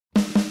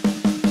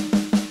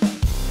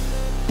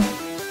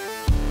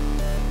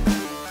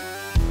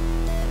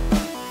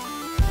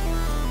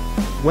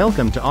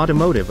Welcome to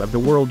Automotive of the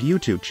World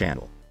YouTube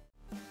channel.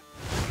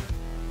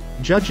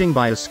 Judging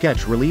by a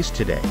sketch released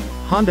today,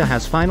 Honda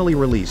has finally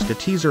released a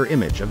teaser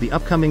image of the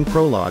upcoming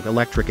Proloque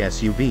electric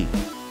SUV.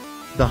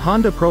 The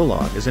Honda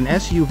Proloque is an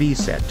SUV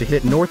set to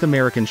hit North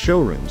American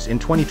showrooms in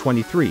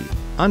 2023,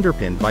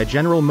 underpinned by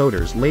General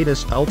Motors'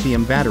 latest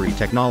Ultium battery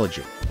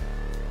technology.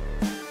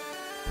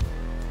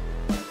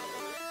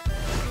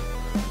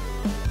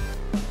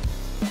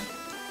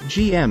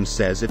 GM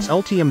says its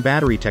Ultium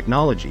battery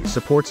technology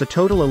supports a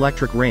total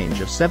electric range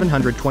of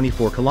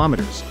 724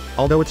 kilometers,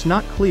 although it's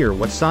not clear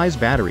what size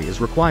battery is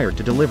required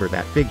to deliver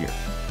that figure.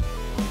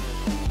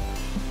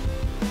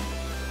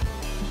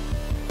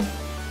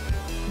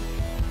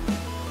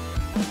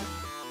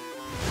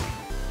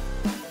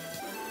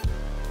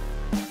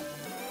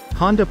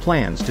 Honda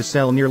plans to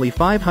sell nearly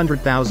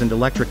 500,000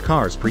 electric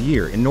cars per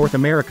year in North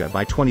America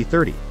by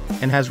 2030,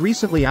 and has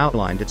recently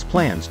outlined its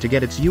plans to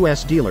get its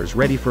US dealers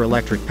ready for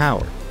electric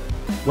power.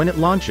 When it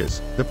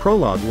launches, the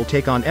Proloque will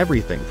take on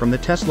everything from the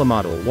Tesla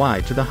Model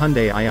Y to the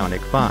Hyundai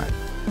Ioniq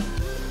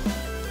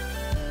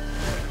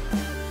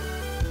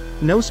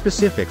 5. No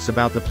specifics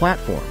about the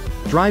platform,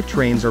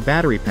 drivetrains or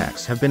battery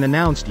packs have been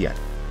announced yet,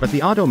 but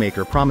the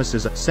automaker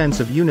promises a sense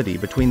of unity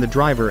between the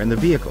driver and the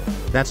vehicle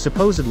that's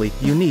supposedly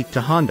unique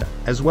to Honda,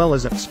 as well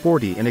as a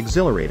sporty and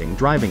exhilarating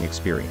driving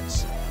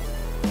experience.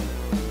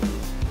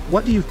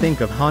 What do you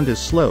think of Honda's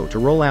slow to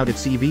roll out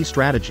its EV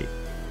strategy?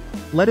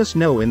 Let us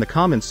know in the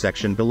comments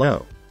section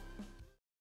below.